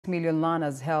Million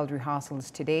learners held rehearsals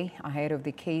today ahead of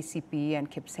the KCPE and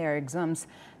KPSEA exams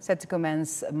set to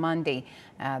commence Monday.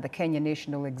 The Kenya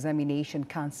National Examination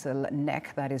Council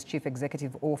 (KNEC), that is Chief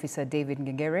Executive Officer David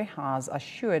Ngengere, has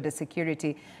assured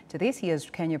security to this year's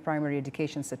Kenya Primary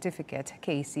Education Certificate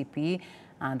 (KCPE)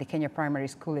 and the Kenya Primary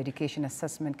School Education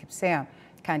Assessment (KPSEA)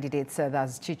 candidates.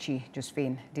 That's Chichi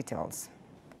Josephine details.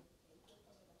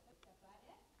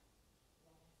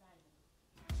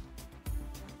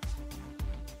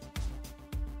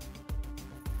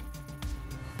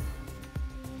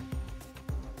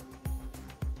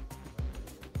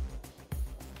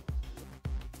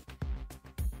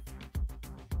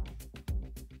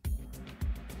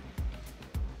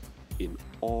 In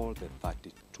all the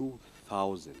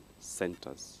 32,000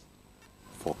 centers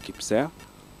for KPSEA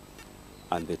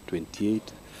and the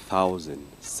 28,000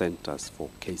 centers for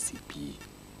KCPE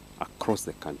across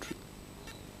the country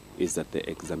is that the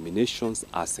examinations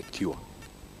are secure.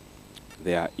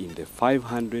 They are in the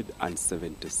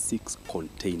 576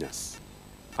 containers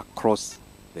across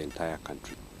the entire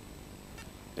country.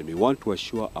 And we want to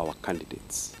assure our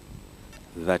candidates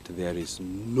that there is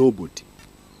nobody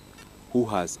who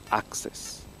has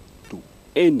access to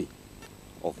any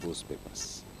of those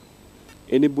papers.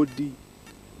 Anybody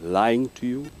lying to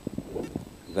you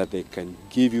that they can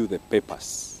give you the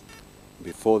papers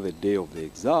before the day of the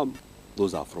exam,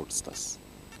 those are fraudsters.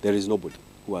 There is nobody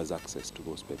who has access to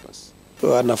those papers.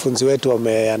 Wanafunzi wetu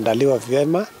wameandaliwa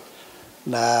vyema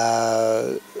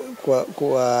na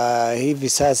kwa hivi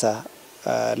sasa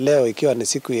leo ikiwa ni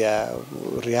siku ya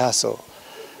rehearsal,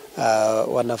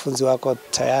 wanafunzi wako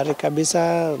tayari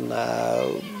kabisa na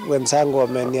wenzangu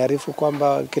wameniarifu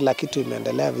kwamba kila kitu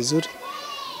imeendelea vizuri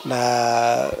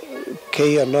na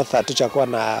KO North hatuchakuwa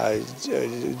na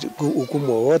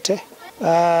hukumu wowote.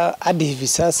 Hadi hivi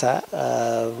sasa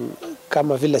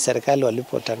kama vile serikali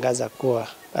walipotangaza kuwa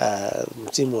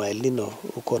msimu wa El Nino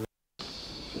uko.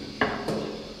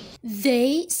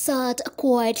 They sat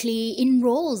quietly in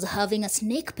rows having a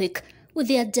sneak peek with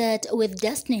their date with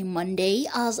destiny Monday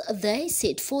as they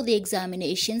sit for the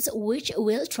examinations which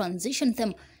will transition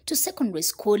them to secondary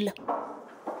school.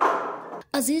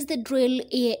 As is the drill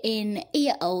year in,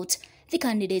 year out, the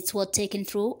candidates were taken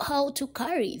through how to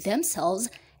carry themselves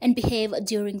and behave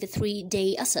during the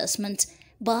 3-day assessment.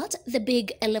 But the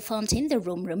big elephant in the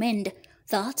room remained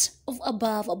that of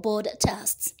above-board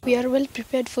tests. We are well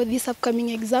prepared for this upcoming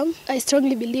exam. I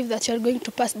strongly believe that you are going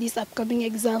to pass this upcoming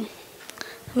exam.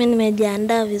 Mimi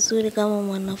nimejiandaa vizuri kama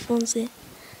mwanafunzi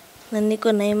na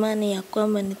niko na imani ya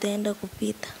kwamba nitaenda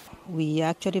kupita. We are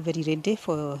actually very ready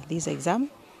for this exam,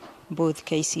 both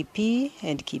KCPE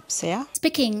and KPSEA.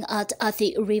 Speaking at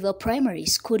Athi River Primary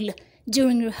School,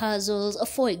 during rehearsals,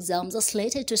 4 exams are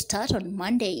slated to start on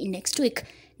Monday next week.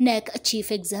 KNEC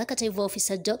Chief Executive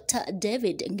Officer Dr.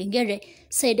 David Ngengere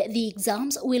said the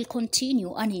exams will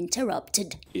continue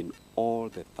uninterrupted. In all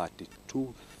the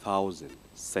 32,000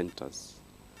 centers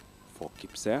for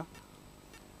KPSEA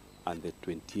and the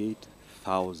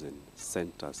 28,000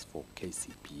 centers for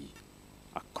KCPE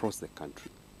across the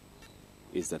country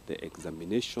is that the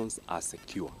examinations are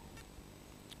secure.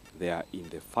 They are in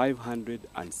the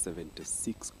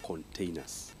 576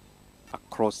 containers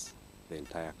across the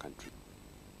entire country.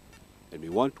 And we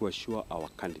want to assure our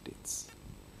candidates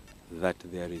that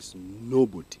there is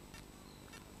nobody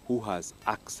who has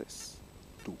access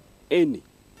to any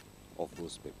of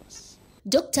those papers.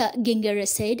 Dr. Ngengere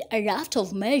said a raft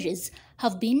of measures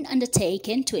have been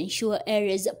undertaken to ensure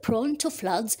areas prone to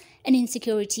floods and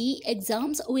insecurity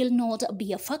exams will not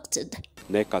be affected.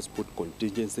 KNEC has put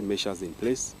contingency measures in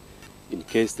place. In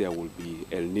case there will be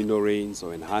El Nino rains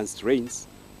or enhanced rains,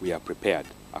 we are prepared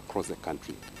across the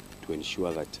country to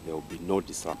ensure that there will be no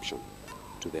disruption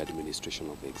to the administration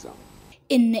of the exam.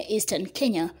 In Eastern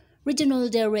Kenya, Regional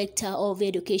Director of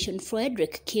Education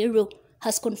Frederick Kiru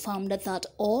has confirmed that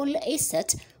all is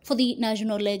set for the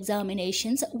national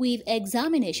examinations with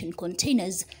examination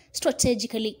containers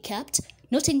strategically kept,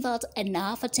 noting that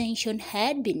enough attention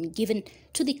had been given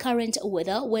to the current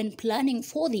weather when planning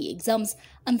for the exams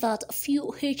and that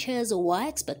few hitches were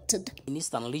expected. In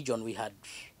Eastern Region, we had,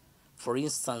 for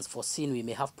instance, foreseen we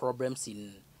may have problems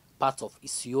in parts of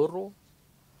Isiolo,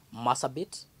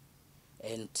 Marsabit,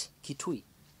 and Kitui.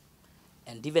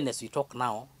 And even as we talk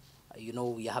now, you know,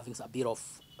 we are having a bit of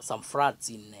some floods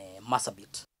in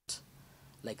Marsabit,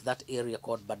 like that area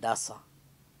called Badasa.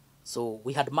 So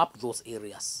we had mapped those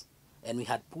areas and we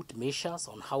had put measures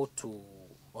on what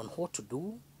to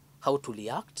do, how to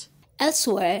react.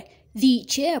 Elsewhere, the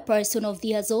chairperson of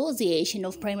the Association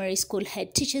of Primary School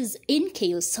Head Teachers in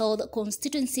KU South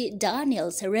Constituency,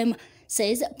 Daniel Serem,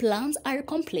 says plans are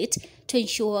complete to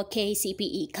ensure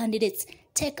KCPE candidates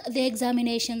take the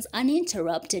examinations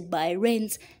uninterrupted by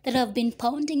rains that have been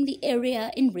pounding the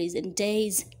area in recent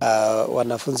days.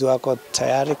 Wanafunzi wako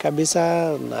tayari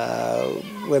kabisa na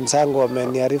wenzangu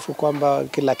wameniarifu kwamba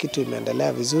kila kitu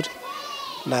imeendelea vizuri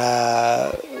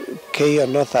na KO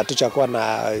North hatuchakuwa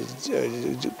na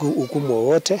hukumu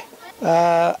wowote.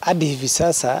 Hadi hivi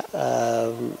sasa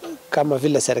kama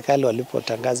vile serikali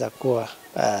walipotangaza kuwa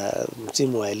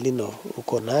msimu wa El Nino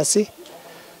uko nasi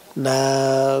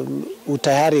na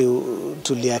utayari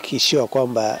tulihakikishiwa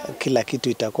kwamba kila kitu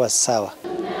itakuwa sawa.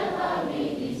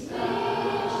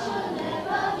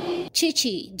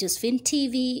 Chichi, Josephine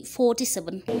TV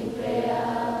 47.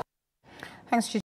 Thanks, Chichi.